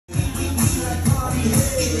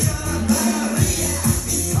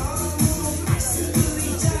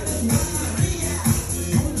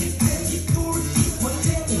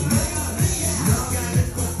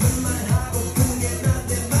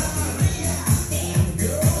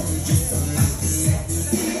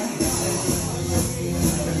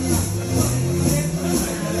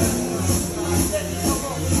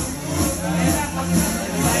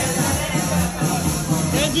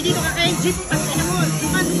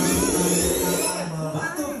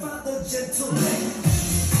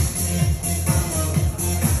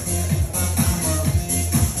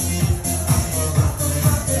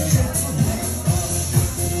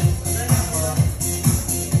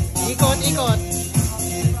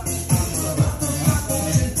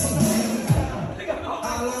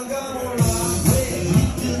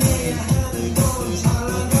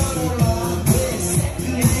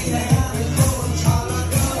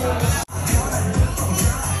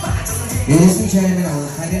Ladies and gentlemen, our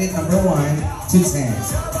candidate number 1 to 10.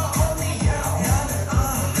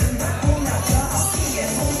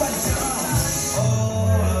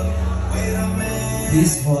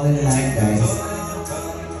 Please fall in line, guys.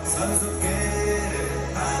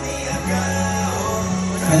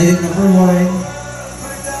 Candidate number 1,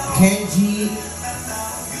 Kenji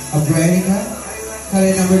Abrenica.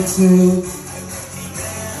 Candidate number 2,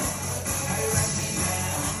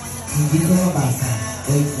 hindi ko mabasa.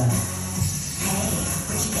 Wait lang.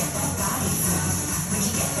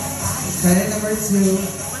 Candidate number 2,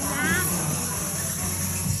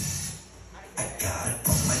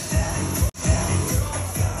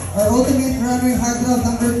 our ultimate runway heartthrob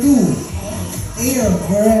number 2, Air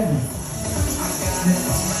Forever.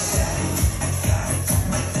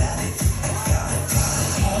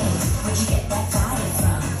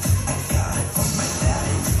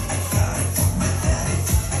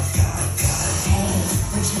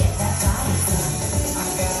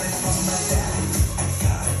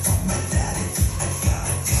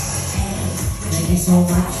 Thank you so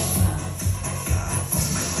much.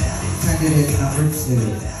 Candidate number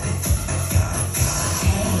 2.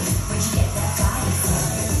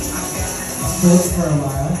 Close for a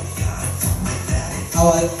while.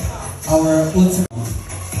 Our ultimate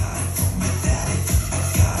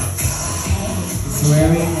is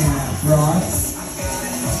wearing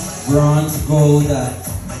bronze gold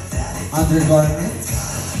undergarment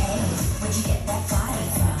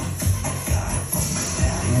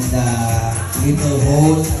and little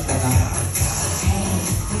hole at the back.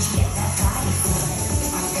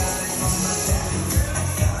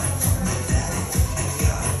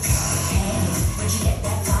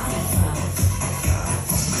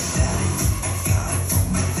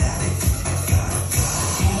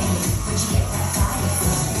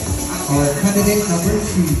 Our candidate number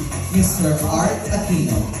 3, Mr. Art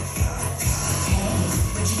Aquino.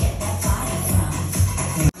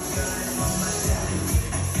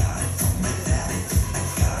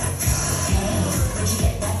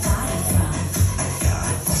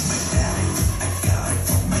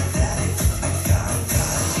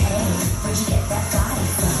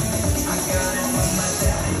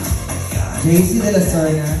 JC de la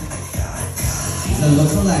Serna is a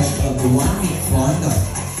lookalike of the one-week Fonda,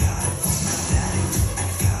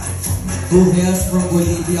 who hails from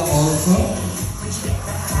Bolivia also.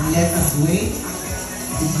 And let us wait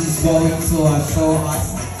if he's going to show us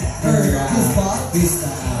her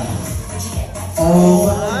oh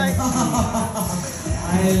my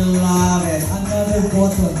I love it. Another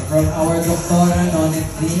bottle from our Doctora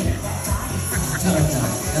Nonetly.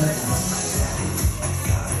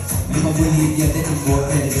 May Bolivia din ang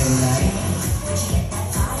bottle.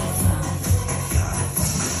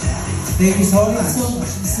 Thank you so much.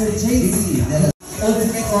 Mr. JC,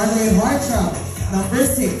 ultimate runway heartthrob number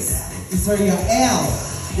 6, Mr. Yael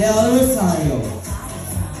Del Rosario.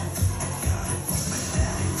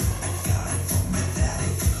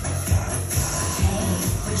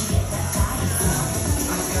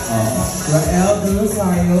 Yael Del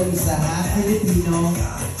Rosario is a half Filipino,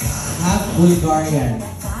 half Bulgarian.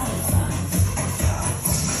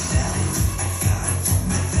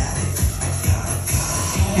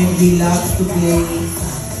 And he loves to play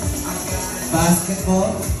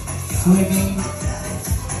basketball, swimming,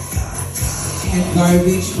 and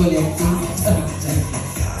garbage collecting.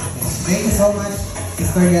 Thank you so much,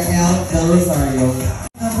 Mr. Yael Del Rosario.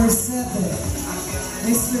 Number 7,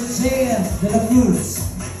 Mr. JF De La Cruz.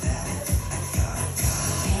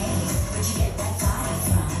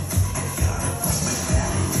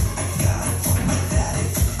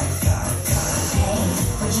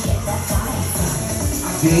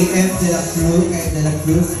 JF De La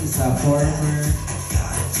Cruz is a former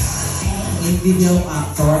indie film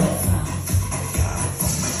actor.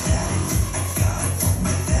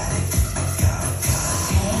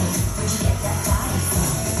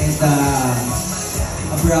 And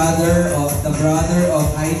the brother of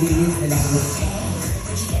Heidi De La Cruz.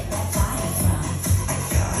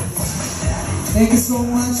 Thank you so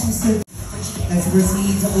much, Mr. Let's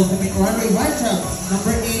proceed to ultimate runway heartthrob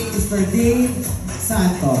number 8, Mr. Dave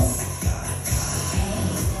Santos.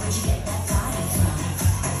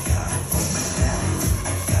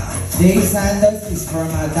 Dave Santos is from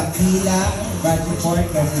Daquila, Bajiport,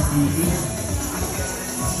 Quezon City.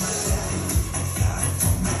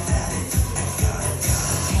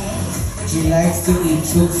 He likes to eat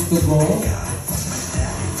chooks to go.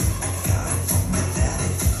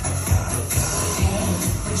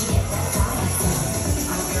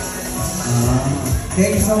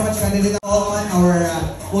 Thank you so much, candidate. On our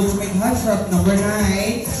ultimate heartthrob number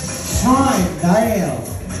 9, Sean Daryl.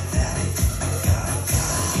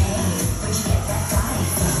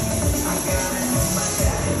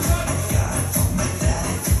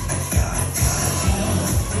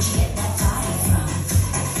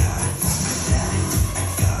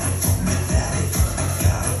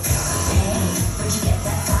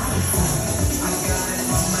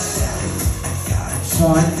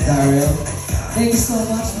 Sean Darrell. Thank you so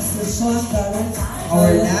much, Mr. Sean Darrell.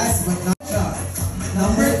 Our last but not least,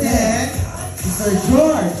 number 10, Mr.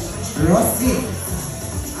 George Rossi.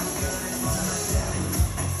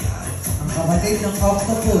 Ang kapatid ng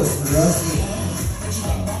octopus, Rossi.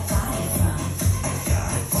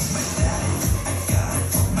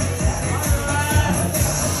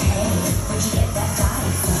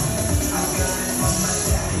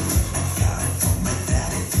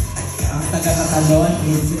 Ang taga-katalon,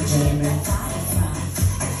 ladies and gentlemen.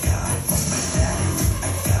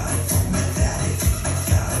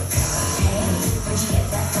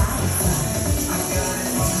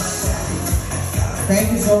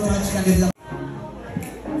 Thank you so much.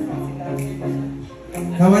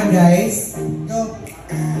 Come on, guys. Go.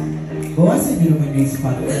 Bawasan nyo naman yung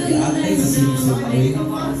spot. Di-update sa sinusunod.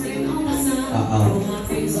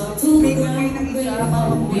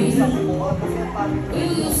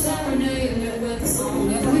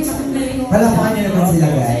 Palakpakan nyo naman sila,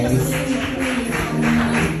 guys.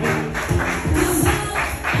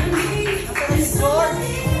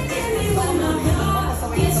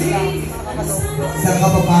 Saan ka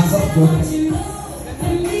papasok ko?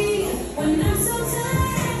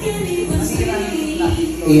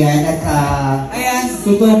 Ayan, at ayan,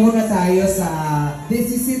 tutuwa muna tayo sa This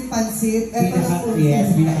is it, Pansit.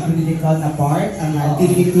 pinaka-critical na part, ang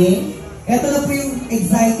ticketing. Ito na po yung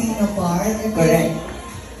exciting na part. Correct.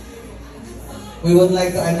 We would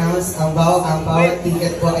like to announce ang bawat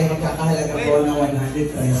ticket po ay magkakahalaga po ng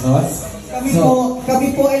 100 pesos. Kami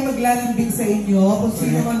po ay maglalambing sa inyo kung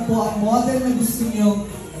sino man po ang model na gusto nyo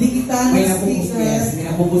digital na sticker. May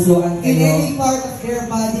napupusuan In kayo. any part of their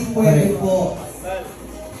body, pwede po.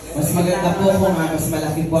 Mas maganda po kung mas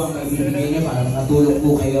malaki po ang maibibigay nyo para makatulong po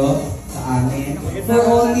kayo sa amin. For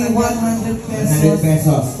only 100 pesos, 100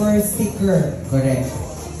 pesos per sticker. Correct.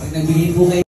 Pag nagbigay po kayo